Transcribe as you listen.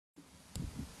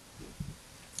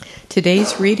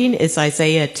Today's reading is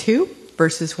Isaiah 2,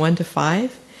 verses 1 to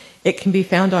 5. It can be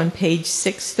found on page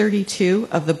 632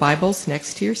 of the Bibles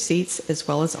next to your seats, as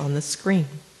well as on the screen.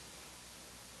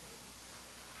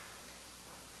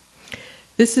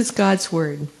 This is God's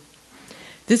word.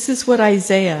 This is what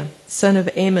Isaiah, son of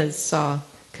Amoz, saw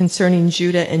concerning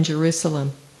Judah and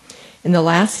Jerusalem. In the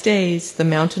last days, the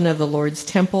mountain of the Lord's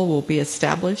temple will be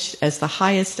established as the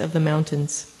highest of the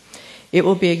mountains. It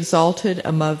will be exalted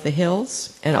above the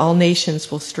hills, and all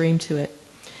nations will stream to it.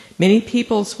 Many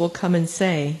peoples will come and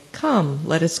say, "Come,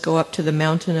 let us go up to the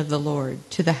mountain of the Lord,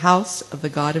 to the house of the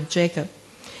God of Jacob.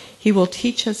 He will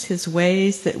teach us his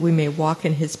ways, that we may walk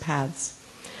in his paths.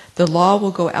 The law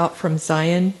will go out from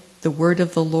Zion, the word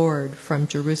of the Lord from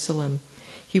Jerusalem.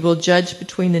 He will judge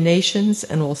between the nations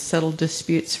and will settle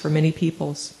disputes for many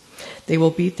peoples. They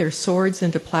will beat their swords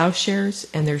into plowshares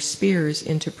and their spears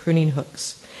into pruning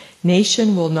hooks.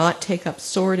 Nation will not take up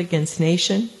sword against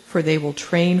nation, for they will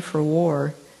train for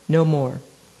war no more.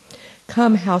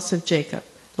 Come, house of Jacob,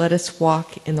 let us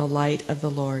walk in the light of the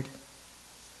Lord."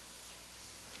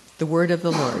 The word of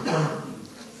the Lord.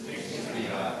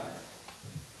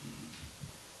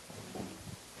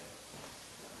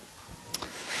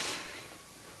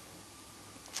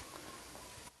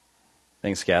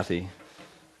 Thanks, Kathy.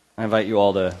 I invite you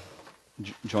all to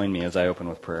join me as I open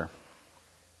with prayer.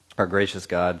 Our gracious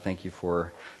God, thank you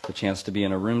for the chance to be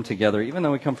in a room together, even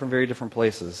though we come from very different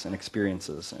places and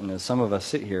experiences. And as some of us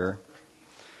sit here,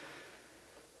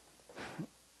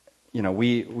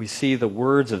 we see the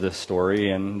words of this story,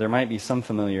 and there might be some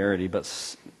familiarity,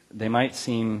 but they might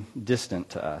seem distant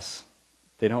to us.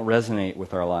 They don't resonate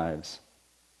with our lives.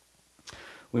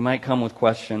 We might come with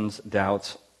questions,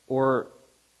 doubts, or,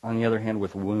 on the other hand,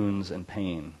 with wounds and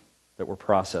pain that we're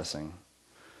processing.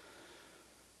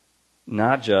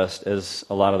 Not just, as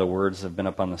a lot of the words have been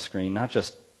up on the screen, not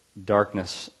just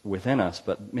darkness within us,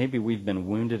 but maybe we've been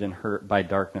wounded and hurt by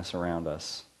darkness around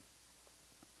us.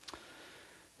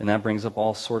 And that brings up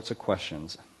all sorts of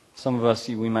questions. Some of us,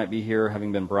 we might be here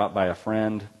having been brought by a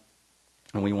friend,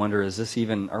 and we wonder,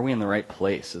 are we in the right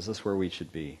place? Is this where we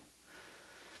should be?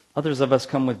 Others of us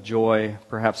come with joy,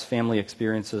 perhaps family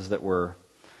experiences that were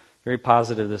very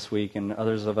positive this week, and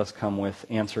others of us come with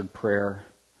answered prayer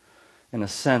and a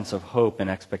sense of hope and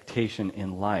expectation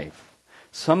in life.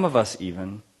 Some of us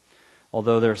even,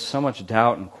 although there's so much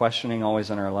doubt and questioning always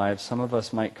in our lives, some of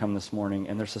us might come this morning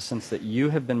and there's a sense that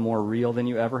you have been more real than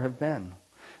you ever have been.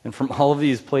 And from all of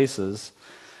these places,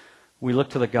 we look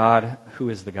to the God who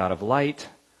is the God of light,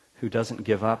 who doesn't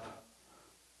give up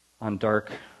on dark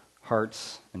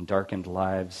hearts and darkened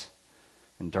lives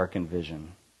and darkened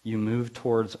vision. You move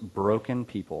towards broken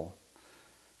people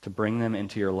to bring them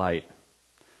into your light.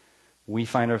 We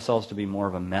find ourselves to be more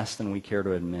of a mess than we care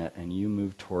to admit, and you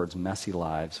move towards messy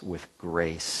lives with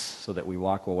grace so that we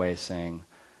walk away saying,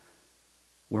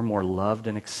 we're more loved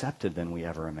and accepted than we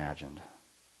ever imagined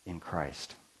in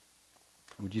Christ.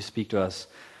 Would you speak to us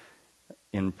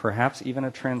in perhaps even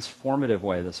a transformative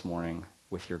way this morning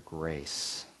with your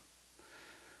grace?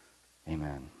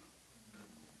 Amen.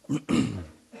 All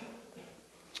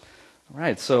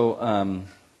right, so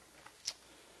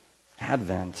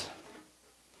Advent.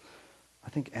 I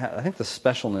think the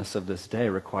specialness of this day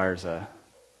requires a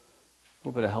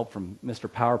little bit of help from Mr.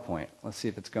 PowerPoint. Let's see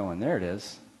if it's going. There it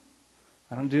is.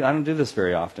 I don't do this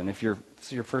very often. If this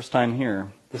is your first time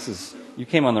here, you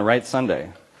came on the right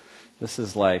Sunday. This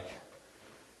is like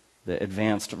the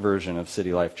advanced version of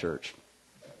City Life Church.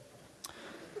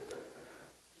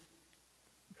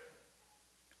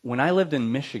 When I lived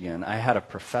in Michigan, I had a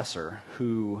professor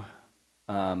who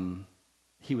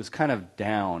he was kind of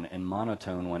down and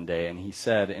monotone one day, and he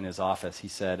said in his office,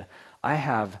 I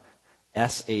have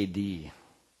SAD,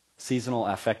 seasonal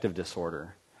affective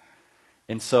disorder,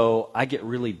 and so I get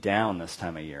really down this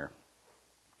time of year.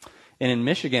 And in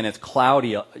Michigan, it's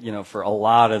cloudy, for a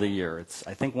lot of the year. It's,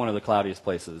 I think, one of the cloudiest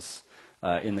places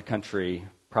in the country,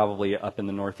 probably up in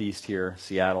the Northeast here.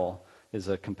 Seattle is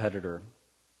a competitor.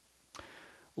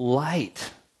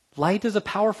 Light is a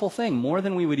powerful thing, more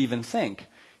than we would even think.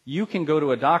 You can go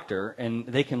to a doctor and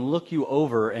they can look you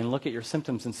over and look at your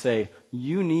symptoms and say,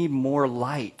 you need more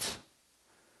light.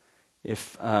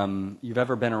 If you've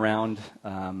ever been around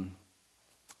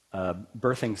a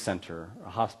birthing center,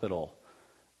 a hospital,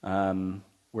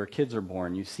 where kids are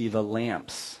born, you see the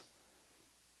lamps.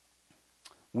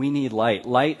 We need light.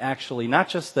 Light actually, not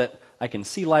just that I can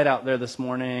see light out there this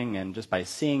morning and just by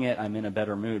seeing it I'm in a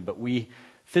better mood, but we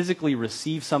physically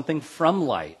receive something from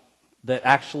light that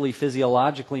actually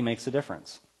physiologically makes a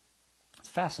difference. It's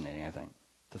fascinating, I think,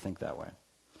 to think that way.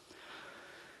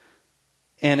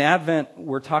 And Advent,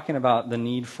 we're talking about the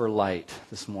need for light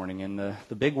this morning. And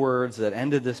the big words that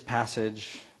ended this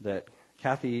passage that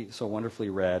Kathy so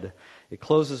wonderfully read, it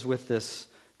closes with this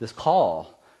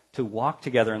call to walk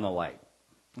together in the light.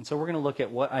 And so we're going to look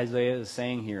at what Isaiah is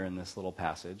saying here in this little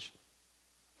passage.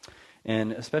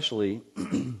 And especially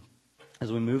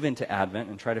as we move into Advent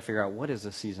and try to figure out what is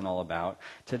this season all about,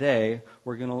 today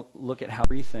we're going to look at how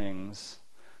 3 things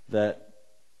that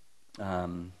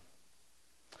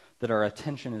our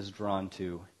attention is drawn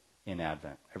to in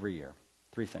Advent every year.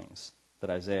 3 things that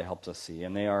Isaiah helps us see.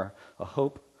 And they are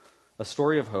a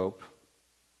story of hope,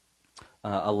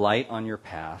 a light on your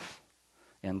path,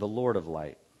 and the Lord of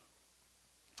light.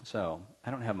 So,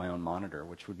 I don't have my own monitor,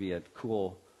 which would be a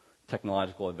cool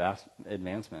technological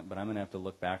advancement, but I'm going to have to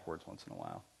look backwards once in a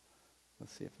while.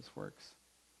 Let's see if this works.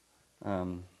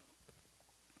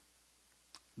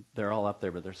 They're all up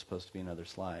there, but there's supposed to be another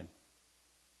slide.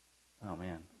 Oh,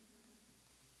 man.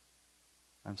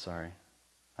 I'm sorry.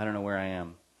 I don't know where I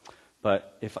am.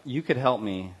 But if you could help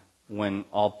me when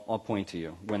I'll point to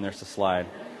you when there's a slide.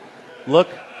 Look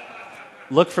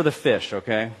for the fish,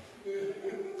 okay?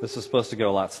 This is supposed to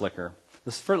go a lot slicker.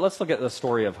 Let's look at the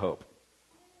story of hope.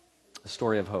 The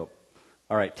story of hope.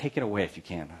 All right, take it away if you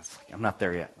can. I'm not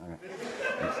there yet. Okay.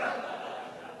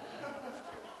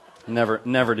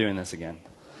 Never doing this again.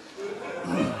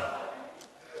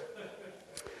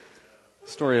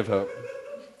 Story of hope.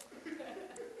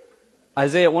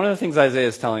 Isaiah, one of the things Isaiah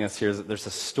is telling us here is that there's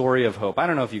a story of hope. I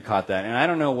don't know if you caught that, and I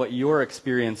don't know what your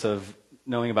experience of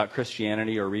knowing about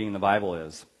Christianity or reading the Bible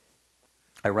is.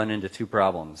 I run into 2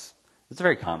 problems. It's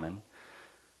very common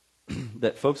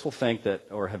that folks will think that,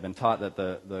 or have been taught that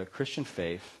the Christian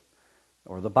faith,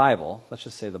 or the Bible, let's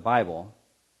just say the Bible,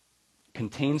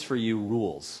 contains for you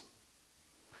rules.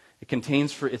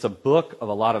 It's a book of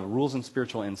a lot of rules and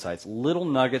spiritual insights, little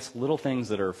nuggets, little things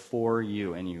that are for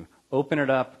you, and you open it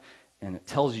up, and it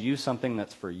tells you something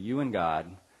that's for you and God,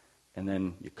 and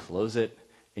then you close it,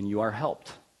 and you are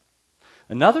helped.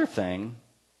 Another thing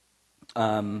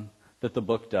that the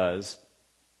book does,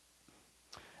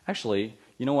 actually,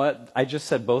 you know what? I just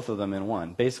said both of them in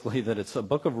one. Basically, that it's a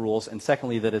book of rules, and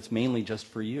secondly, that it's mainly just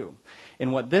for you.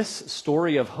 And what this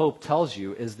story of hope tells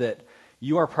you is that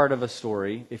you are part of a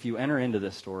story, if you enter into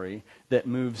this story, that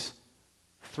moves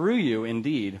through you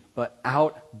indeed, but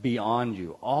out beyond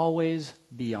you, always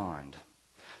beyond.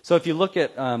 So if you look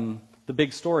at the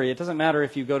big story, it doesn't matter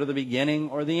if you go to the beginning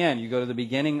or the end. You go to the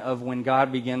beginning of when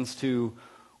God begins to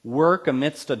work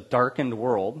amidst a darkened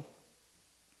world.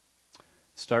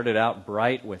 Started out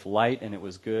bright with light, and it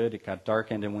was good. It got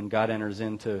darkened, and when God enters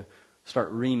in to start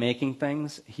remaking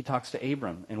things, he talks to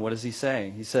Abram. And what does he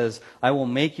say? He says, I will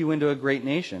make you into a great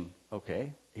nation.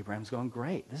 Okay, Abraham's going,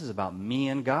 great. This is about me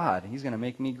and God. He's going to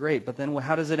make me great. But then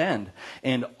how does it end?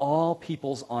 And all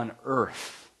peoples on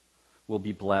earth will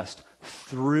be blessed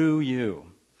through you.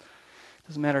 It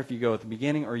doesn't matter if you go at the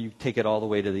beginning or you take it all the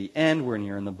way to the end. We're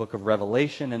in the book of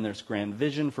Revelation, and there's grand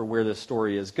vision for where this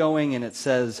story is going. And it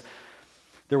says,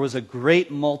 there was a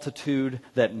great multitude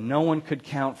that no one could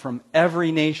count from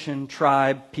every nation,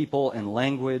 tribe, people, and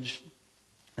language.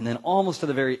 And then almost to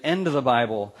the very end of the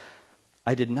Bible,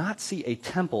 I did not see a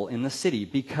temple in the city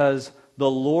because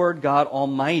the Lord God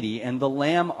Almighty and the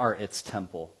Lamb are its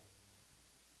temple.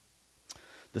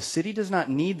 The city does not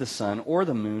need the sun or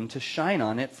the moon to shine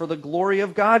on it, for the glory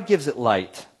of God gives it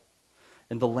light,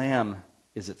 and the Lamb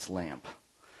is its lamp.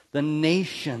 The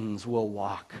nations will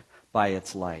walk by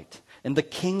its light, and the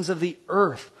kings of the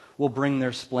earth will bring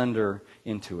their splendor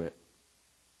into it.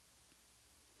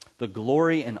 The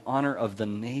glory and honor of the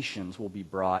nations will be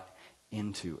brought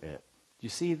into it. Do you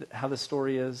see how the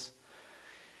story is?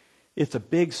 It's a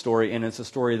big story, and it's a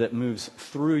story that moves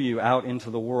through you out into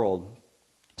the world,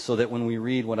 so that when we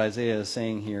read what Isaiah is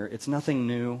saying here, it's nothing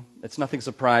new, it's nothing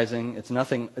surprising, it's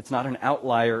not an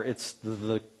outlier, it's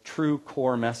the true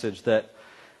core message that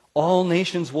all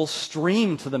nations will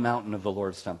stream to the mountain of the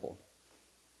Lord's temple.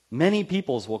 Many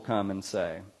peoples will come and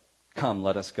say, come,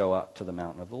 let us go up to the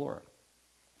mountain of the Lord.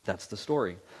 That's the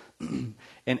story.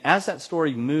 And as that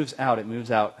story moves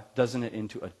out, doesn't it,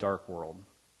 into a dark world?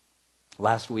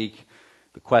 Last week,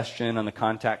 the question on the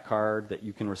contact card that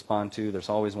you can respond to, there's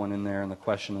always one in there, and the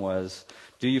question was,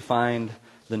 do you find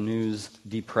the news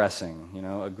depressing?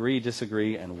 Agree,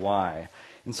 disagree, and why?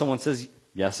 And someone says,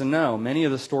 yes and no. Many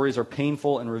of the stories are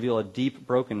painful and reveal a deep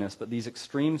brokenness, but these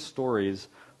extreme stories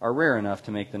are rare enough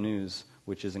to make the news,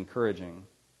 which is encouraging.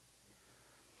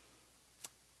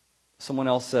 Someone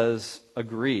else says,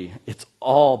 agree. It's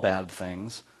all bad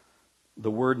things.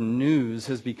 The word news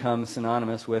has become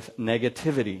synonymous with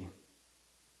negativity.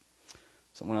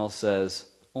 Someone else says,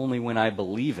 only when I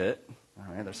believe it.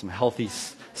 All right, there's some healthy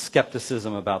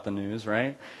skepticism about the news,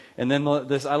 right? And then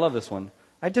this, I love this one.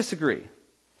 I disagree.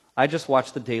 I just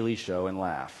watch The Daily Show and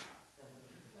laugh.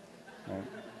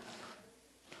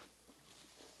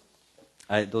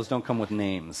 Right? Those don't come with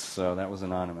names, so that was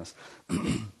anonymous.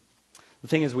 The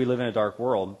thing is, we live in a dark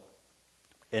world,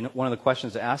 and one of the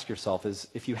questions to ask yourself is,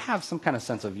 if you have some kind of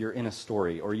sense of you're in a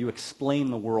story, or you explain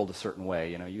the world a certain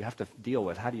way, you have to deal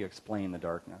with, how do you explain the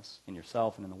darkness in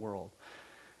yourself and in the world?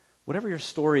 Whatever your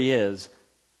story is,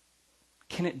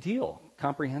 can it deal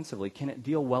comprehensively? Can it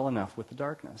deal well enough with the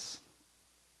darkness?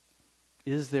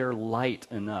 Is there light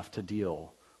enough to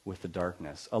deal with the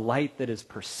darkness? A light that is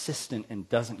persistent and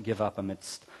doesn't give up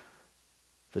amidst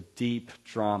the deep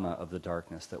drama of the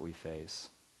darkness that we face.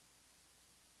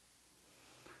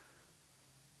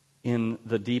 In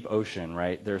the deep ocean,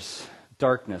 right, there's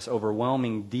darkness,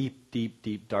 overwhelming, deep, deep,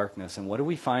 deep darkness. And what do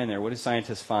we find there? What do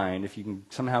scientists find? If you can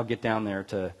somehow get down there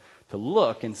to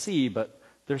look and see, but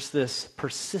there's this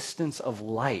persistence of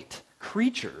light.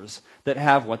 Creatures that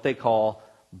have what they call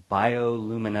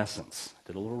bioluminescence.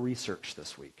 Did a little research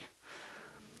this week.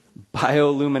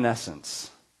 Bioluminescence.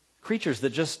 Creatures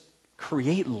that just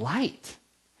create light.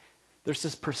 There's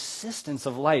this persistence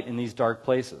of light in these dark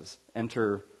places.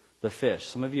 Enter the fish.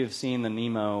 Some of you have seen the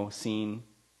Nemo scene.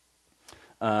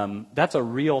 That's a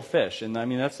real fish, and I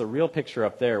mean that's the real picture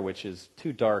up there, which is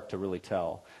too dark to really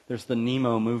tell. There's the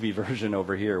Nemo movie version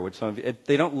over here, which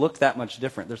they don't look that much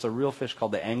different. There's a real fish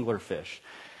called the anglerfish.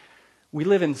 We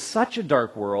live in such a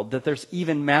dark world that there's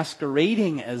even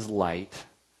masquerading as light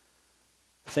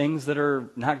things that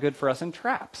are not good for us in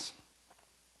traps.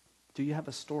 Do you have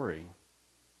a story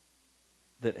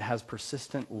that has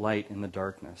persistent light in the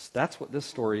darkness? That's what this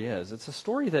story is. It's a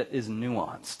story that is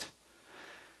nuanced.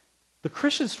 The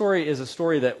Christian story is a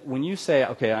story that when you say,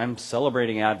 okay, I'm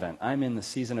celebrating Advent, I'm in the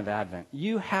season of Advent,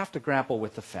 you have to grapple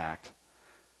with the fact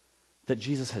that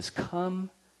Jesus has come,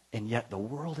 and yet the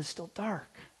world is still dark.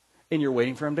 And you're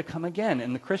waiting for him to come again.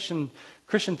 And the Christian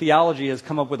theology has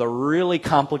come up with a really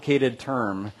complicated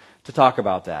term to talk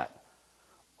about that.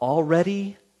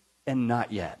 Already and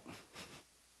not yet.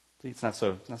 See, it's not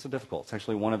so difficult. It's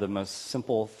actually one of the most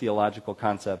simple theological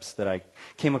concepts that I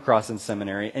came across in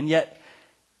seminary, and yet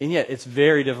it's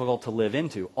very difficult to live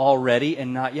into. Already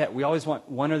and not yet. We always want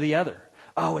one or the other.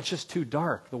 Oh, it's just too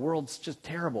dark. The world's just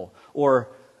terrible.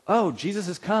 Or, oh, Jesus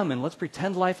has come and let's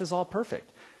pretend life is all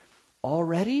perfect.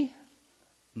 Already?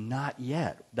 Not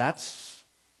yet. That's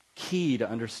key to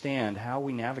understand how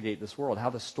we navigate this world, how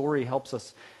the story helps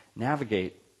us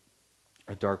navigate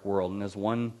a dark world. And there's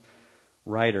one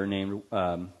writer named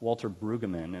Walter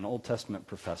Brueggemann, an Old Testament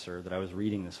professor that I was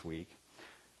reading this week.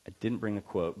 I didn't bring a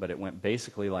quote, but it went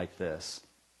basically like this,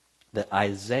 that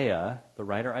Isaiah, the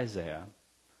writer Isaiah,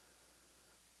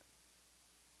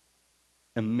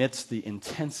 amidst the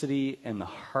intensity and the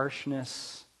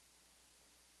harshness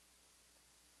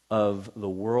of the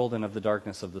world and of the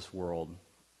darkness of this world,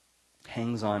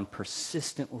 hangs on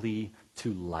persistently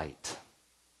to light.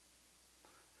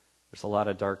 There's a lot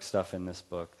of dark stuff in this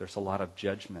book. There's a lot of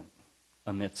judgment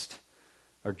against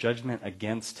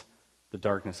the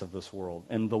darkness of this world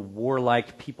and the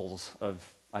warlike peoples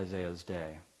of Isaiah's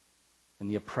day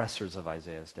and the oppressors of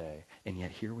Isaiah's day. And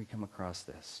yet here we come across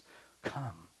this.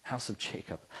 Come, house of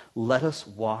Jacob, let us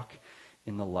walk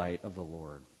in the light of the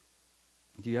Lord.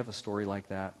 Do you have a story like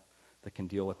that can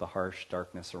deal with the harsh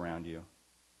darkness around you?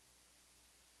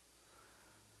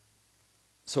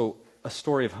 So, a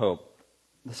story of hope.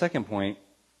 The second point,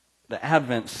 the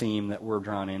Advent theme that we're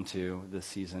drawn into this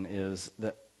season is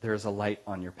that there's a light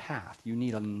on your path. You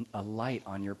need a light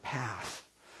on your path.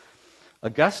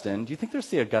 Augustine, do you think there's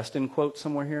the Augustine quote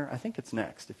somewhere here? I think it's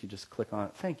next if you just click on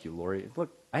it. Thank you, Lori. Look,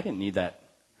 I didn't need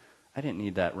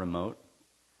that remote.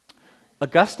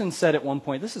 Augustine said at one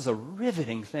point, this is a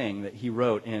riveting thing that he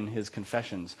wrote in his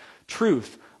Confessions.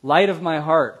 Truth, light of my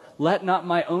heart, let not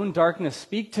my own darkness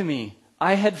speak to me.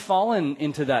 I had fallen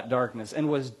into that darkness and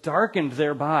was darkened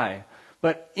thereby.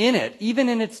 But in it, even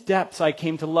in its depths, I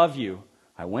came to love you.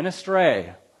 I went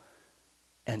astray,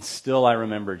 and still I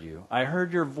remembered you. I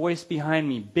heard your voice behind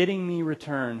me, bidding me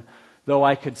return, though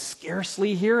I could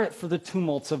scarcely hear it for the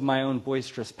tumults of my own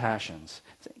boisterous passions.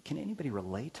 Can anybody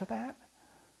relate to that?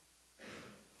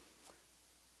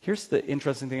 Here's the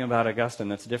interesting thing about Augustine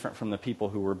that's different from the people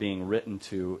who were being written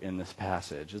to in this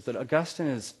passage, is that Augustine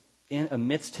is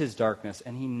amidst his darkness,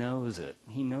 and he knows it.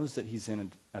 He knows that he's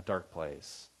in a dark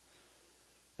place.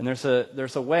 And there's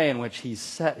a way in which he's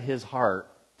set his heart,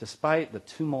 despite the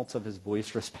tumults of his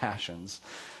boisterous passions.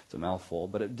 It's a mouthful,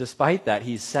 but despite that,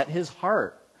 he's set his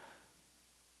heart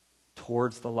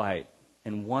towards the light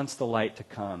and wants the light to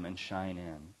come and shine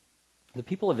in. The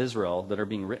people of Israel that are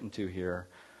being written to here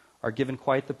are given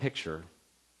quite the picture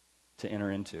to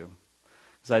enter into.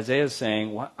 As Isaiah is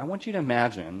saying, I want you to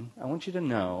imagine, I want you to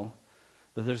know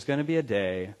that there's going to be a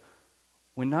day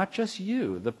when not just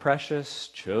you, the precious,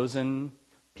 chosen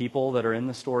people that are in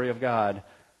the story of God,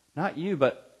 not you,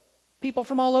 but people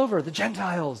from all over, the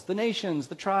Gentiles, the nations,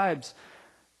 the tribes,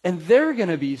 and they're going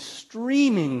to be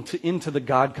streaming into the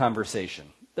God conversation.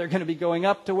 They're going to be going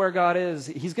up to where God is.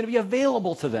 He's going to be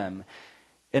available to them.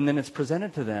 And then it's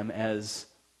presented to them as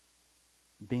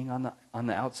being on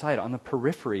the outside, on the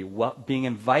periphery, being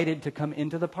invited to come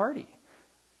into the party.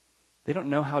 They don't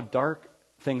know how dark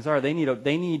things are. They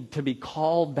need to be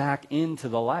called back into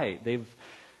the light.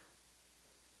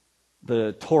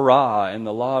 The Torah and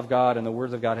the law of God and the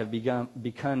words of God have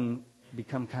become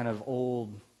kind of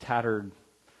old, tattered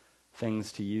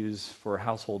things to use for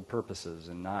household purposes,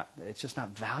 and it's just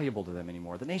not valuable to them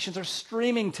anymore. The nations are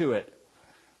streaming to it,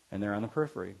 and they're on the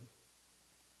periphery.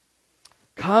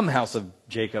 Come, house of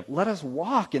Jacob, let us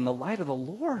walk in the light of the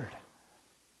Lord.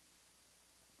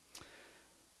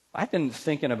 I've been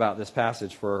thinking about this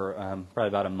passage for probably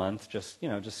about a month, just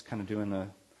kind of doing the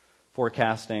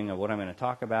forecasting of what I'm going to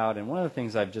talk about. And one of the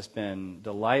things I've just been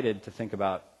delighted to think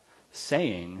about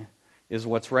saying is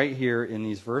what's right here in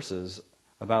these verses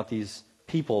about these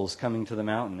peoples coming to the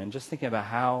mountain, and just thinking about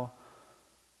how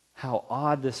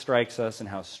odd this strikes us and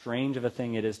how strange of a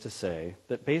thing it is to say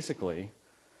that basically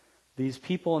these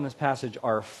people in this passage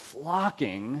are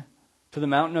flocking to the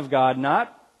mountain of God,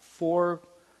 not for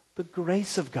the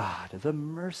grace of God, the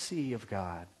mercy of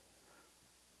God.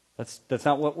 That's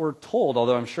not what we're told,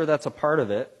 although I'm sure that's a part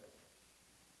of it.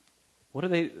 What are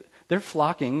they? They're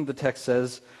flocking, the text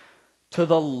says, to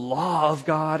the law of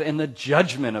God and the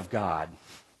judgment of God.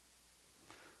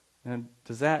 And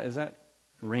does that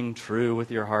ring true with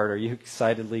your heart? Are you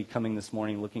excitedly coming this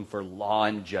morning looking for law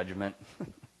and judgment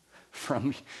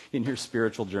in your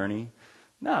spiritual journey?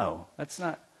 No, that's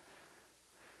not.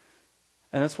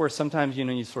 And that's where sometimes,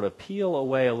 you sort of peel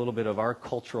away a little bit of our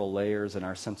cultural layers and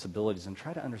our sensibilities and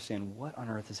try to understand what on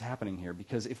earth is happening here.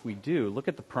 Because if we do, look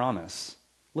at the promise.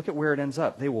 Look at where it ends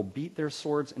up. They will beat their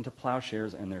swords into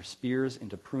plowshares and their spears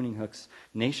into pruning hooks.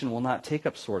 Nation will not take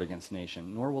up sword against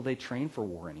nation, nor will they train for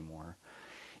war anymore.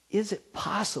 Is it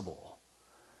possible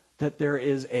that there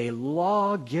is a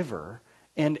lawgiver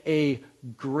and a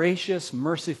gracious,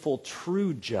 merciful,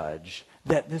 true judge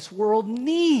that this world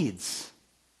needs?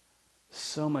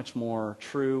 So much more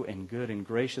true and good and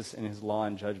gracious in his law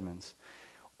and judgments.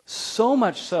 So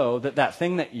much so that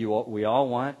thing that we all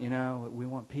want, we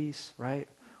want peace, right?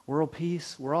 World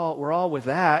peace. We're all with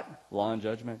that. Law and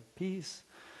judgment, peace.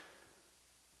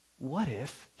 What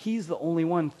if he's the only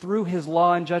one through his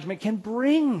law and judgment can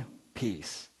bring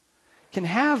peace? Can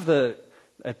have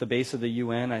at the base of the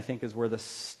UN, I think is where the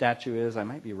statue is. I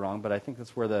might be wrong, but I think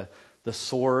that's where the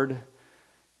sword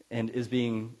and is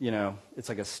being, it's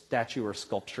like a statue or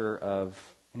sculpture of,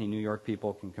 any New York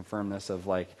people can confirm this, of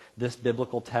like this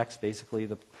biblical text basically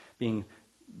being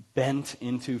bent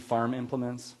into farm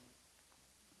implements.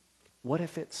 What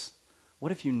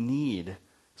if you need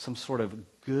some sort of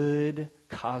good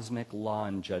cosmic law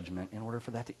and judgment in order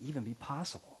for that to even be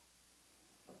possible?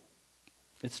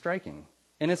 It's striking.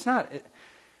 And it's not,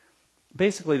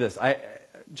 basically this,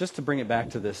 just to bring it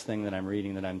back to this thing that I'm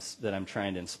reading, that I'm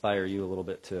trying to inspire you a little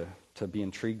bit to be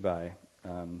intrigued by.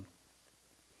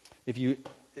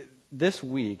 This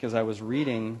week, as I was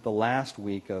reading the last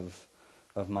week of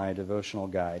my devotional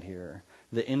guide here,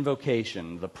 the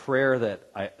invocation, the prayer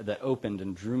that opened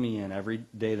and drew me in every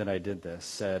day that I did this,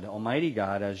 said, Almighty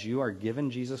God, as you are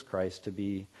given Jesus Christ to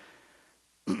be,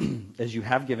 as you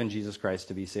have given Jesus Christ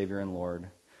to be Savior and Lord.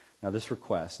 Now this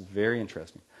request is very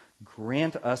interesting.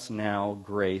 Grant us now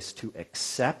grace to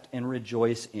accept and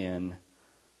rejoice in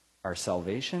our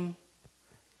salvation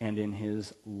and in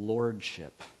his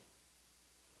lordship.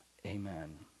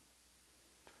 Amen.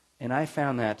 And I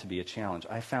found that to be a challenge.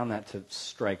 I found that to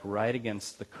strike right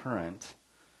against the current.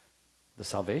 The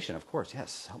salvation, of course,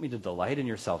 yes. Help me to delight in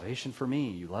your salvation for me.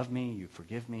 You love me. You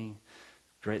forgive me.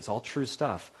 Great. It's all true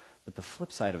stuff. But the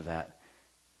flip side of that,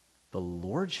 the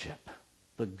lordship,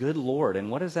 the good Lord. And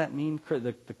what does that mean?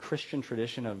 The Christian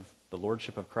tradition of the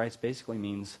lordship of Christ basically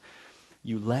means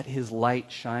you let his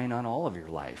light shine on all of your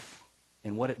life.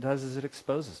 And what it does is it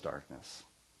exposes darkness.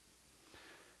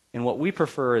 And what we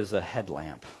prefer is a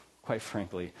headlamp, quite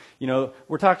frankly.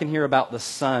 We're talking here about the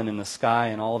sun and the sky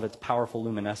and all of its powerful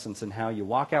luminescence and how you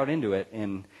walk out into it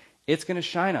and it's going to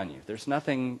shine on you. There's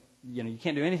nothing, you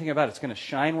can't do anything about it. It's going to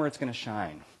shine where it's going to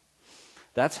shine.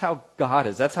 That's how God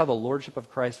is. That's how the lordship of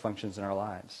Christ functions in our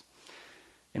lives.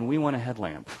 And we want a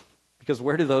headlamp. Because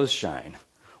where do those shine?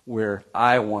 where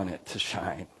I want it to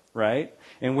shine, right?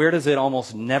 And where does it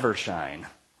almost never shine?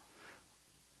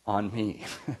 On me.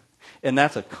 And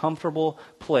that's a comfortable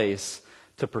place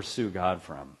to pursue God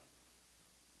from.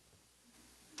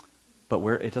 But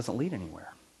where it doesn't lead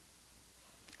anywhere.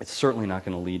 It's certainly not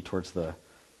going to lead towards the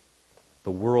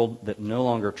world that no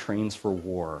longer trains for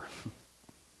war.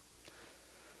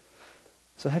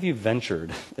 So have you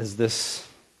ventured, as this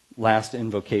last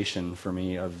invocation for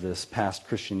me of this past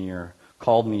Christian year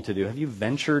called me to do, have you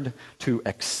ventured to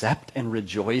accept and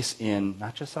rejoice in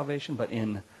not just salvation, but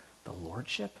in the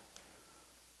lordship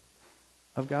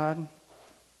of God?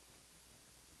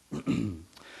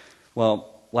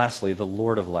 Well, lastly, the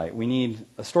Lord of light. We need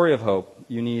a story of hope.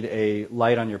 You need a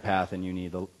light on your path, and you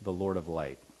need the Lord of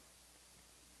light.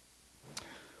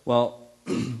 Well,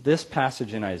 this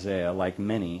passage in Isaiah, like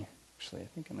many, actually, I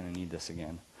think I'm going to need this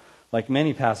again, like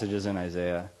many passages in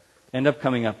Isaiah, end up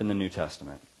coming up in the New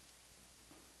Testament.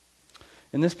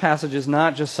 And this passage is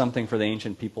not just something for the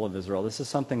ancient people of Israel. This is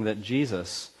something that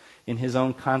Jesus, in his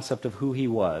own concept of who he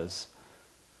was,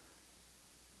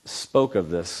 spoke of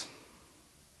this.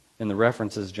 And the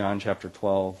reference is John chapter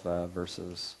 12,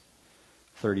 verses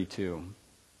 32.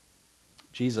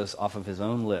 Jesus, off of his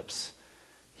own lips,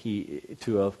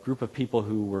 to a group of people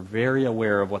who were very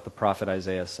aware of what the prophet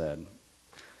Isaiah said,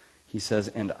 he says,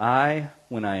 "And I,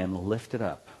 when I am lifted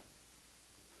up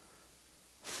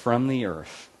from the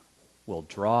earth, will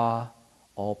draw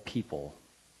all people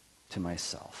to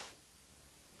myself."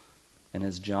 And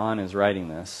as John is writing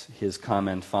this, his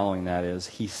comment following that is,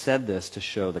 he said this to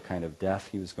show the kind of death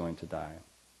he was going to die.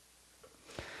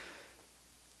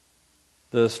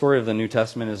 The story of the New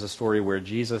Testament is a story where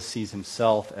Jesus sees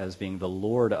himself as being the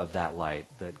Lord of that light,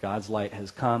 that God's light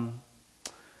has come,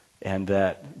 and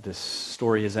that this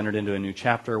story has entered into a new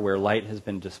chapter where light has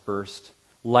been dispersed.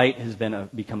 Light has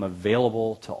become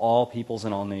available to all peoples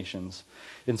and all nations.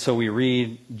 And so we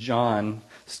read John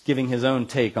giving his own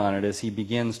take on it as he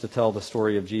begins to tell the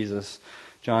story of Jesus.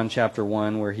 John chapter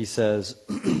 1, where he says,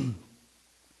 in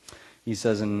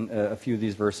a few of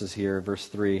these verses here, verse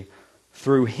 3,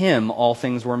 "Through him all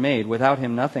things were made. Without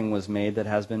him nothing was made that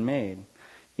has been made.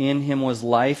 In him was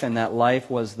life, and that life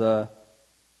was the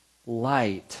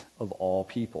light of all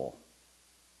people.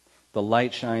 The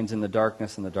light shines in the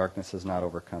darkness, and the darkness has not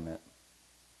overcome it."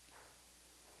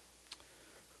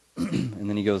 And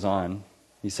then he goes on.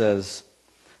 He says,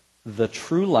 "The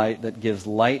true light that gives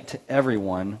light to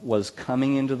everyone was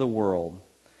coming into the world.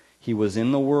 He was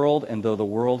in the world, and though the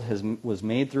world was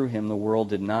made through him, the world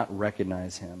did not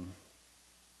recognize him."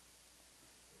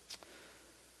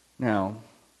 Now,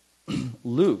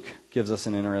 Luke gives us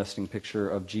an interesting picture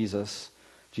of Jesus'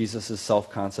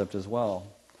 self-concept as well.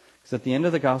 Because at the end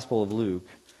of the Gospel of Luke,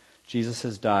 Jesus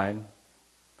has died,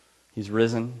 he's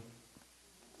risen,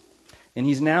 and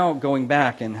he's now going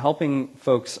back and helping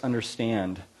folks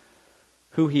understand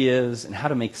who he is and how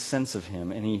to make sense of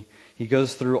him. And he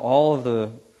goes through all of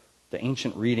the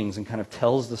ancient readings and kind of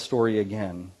tells the story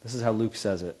again. This is how Luke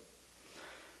says it.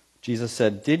 Jesus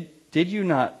said,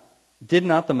 Did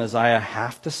not the Messiah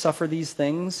have to suffer these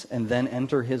things and then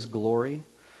enter his glory?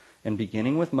 And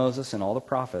beginning with Moses and all the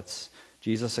prophets,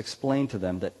 Jesus explained to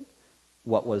them that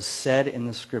what was said in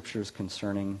the scriptures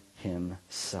concerning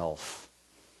himself.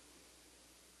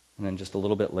 And then just a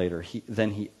little bit later,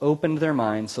 he opened their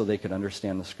minds so they could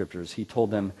understand the scriptures. He told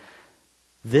them,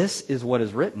 "This is what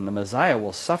is written. The Messiah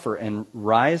will suffer and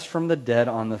rise from the dead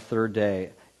on the third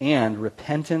day, and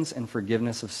repentance and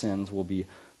forgiveness of sins will be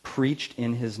preached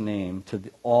in his name to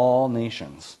all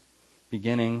nations,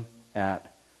 beginning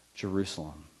at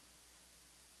Jerusalem."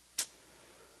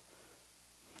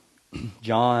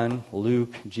 John,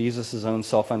 Luke, Jesus' own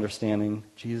self-understanding,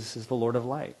 Jesus is the Lord of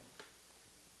light.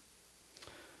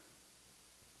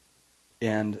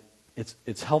 And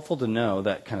it's helpful to know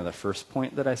that kind of the first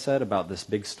point that I said about this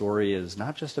big story is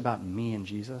not just about me and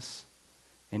Jesus.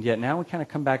 And yet now we kind of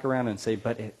come back around and say,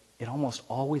 but it almost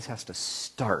always has to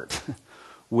start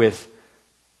with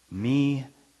me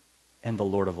and the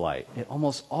Lord of light. It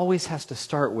almost always has to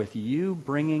start with you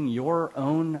bringing your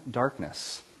own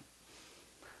darkness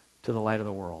to the light of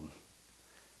the world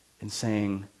and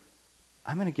saying,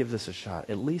 I'm going to give this a shot.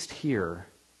 At least here,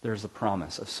 there's a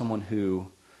promise of someone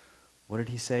who, what did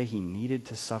he say? He needed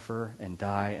to suffer and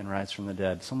die and rise from the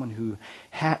dead. Someone who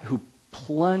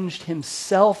plunged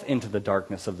himself into the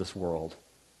darkness of this world.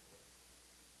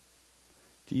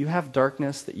 Do you have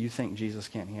darkness that you think Jesus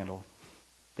can't handle?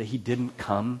 That he didn't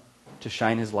come to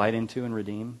shine his light into and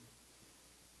redeem?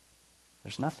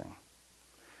 There's nothing.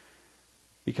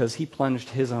 Because he plunged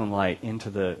his own light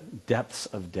into the depths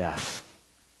of death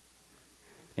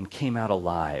and came out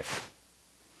alive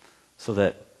so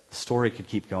that The story could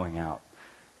keep going out.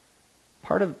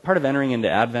 Part of entering into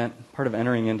Advent, part of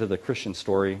entering into the Christian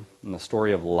story and the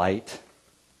story of light,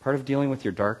 part of dealing with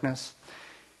your darkness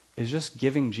is just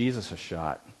giving Jesus a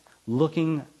shot,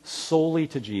 looking solely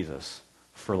to Jesus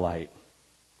for light,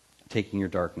 taking your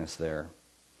darkness there.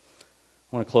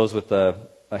 I want to close with a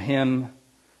hymn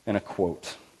and a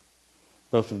quote.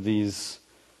 Both of these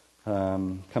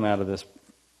come out of this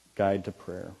guide to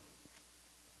prayer.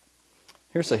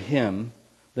 Here's a hymn,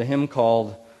 the hymn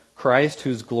called Christ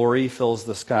Whose Glory Fills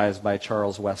the Skies by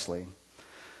Charles Wesley.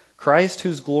 Christ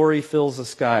whose glory fills the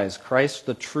skies, Christ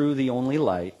the true, the only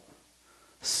light,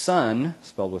 Son,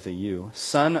 spelled with a U,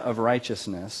 Son of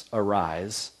righteousness,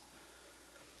 arise,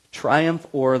 triumph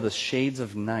o'er the shades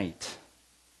of night,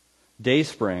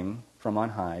 dayspring from on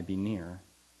high be near,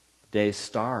 day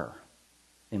star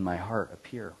in my heart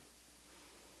appear.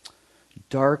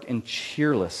 Dark and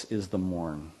cheerless is the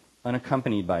morn,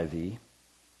 unaccompanied by thee.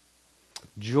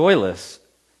 Joyless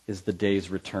is the day's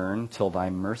return, till thy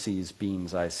mercy's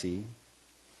beams I see,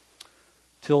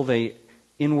 till they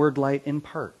inward light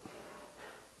impart,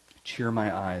 cheer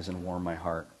my eyes and warm my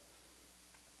heart.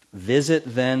 Visit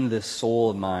then this soul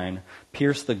of mine,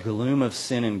 pierce the gloom of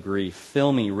sin and grief,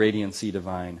 fill me radiancy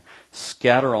divine,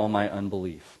 scatter all my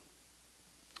unbelief.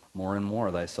 More and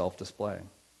more thyself display,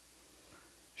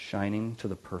 shining to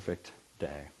the perfect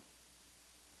day.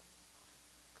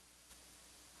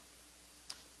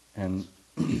 And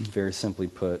very simply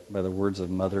put, by the words of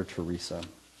Mother Teresa,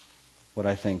 what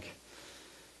I think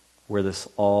where this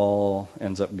all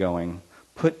ends up going,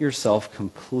 put yourself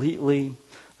completely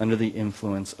under the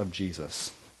influence of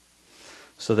Jesus,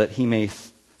 so that he may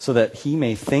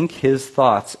think his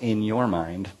thoughts in your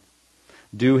mind,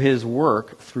 do his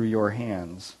work through your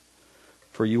hands,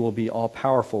 for you will be all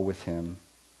powerful with him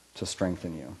to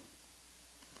strengthen you.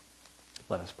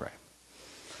 Let us pray.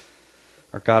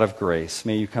 Our God of grace,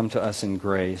 may you come to us in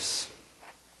grace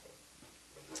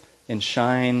and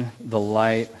shine the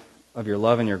light of your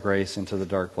love and your grace into the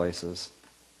dark places.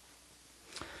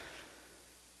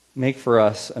 Make for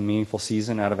us a meaningful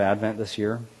season out of Advent this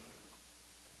year.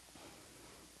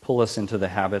 Pull us into the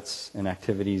habits and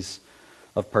activities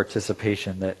of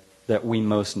participation that we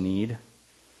most need,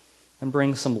 and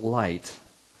bring some light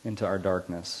into our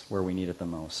darkness where we need it the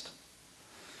most.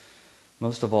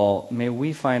 Most of all, may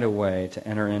we find a way to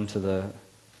enter into the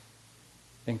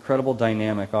incredible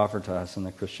dynamic offered to us in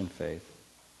the Christian faith.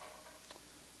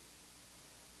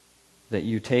 That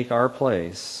you take our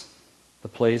place, the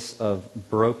place of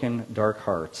broken, dark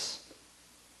hearts,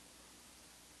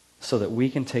 so that we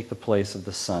can take the place of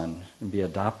the Son and be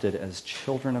adopted as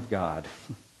children of God,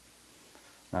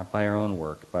 not by our own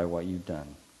work, by what you've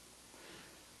done.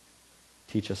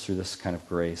 Teach us through this kind of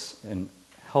grace, and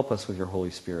help us with your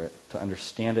Holy Spirit to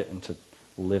understand it and to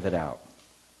live it out.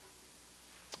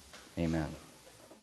 Amen.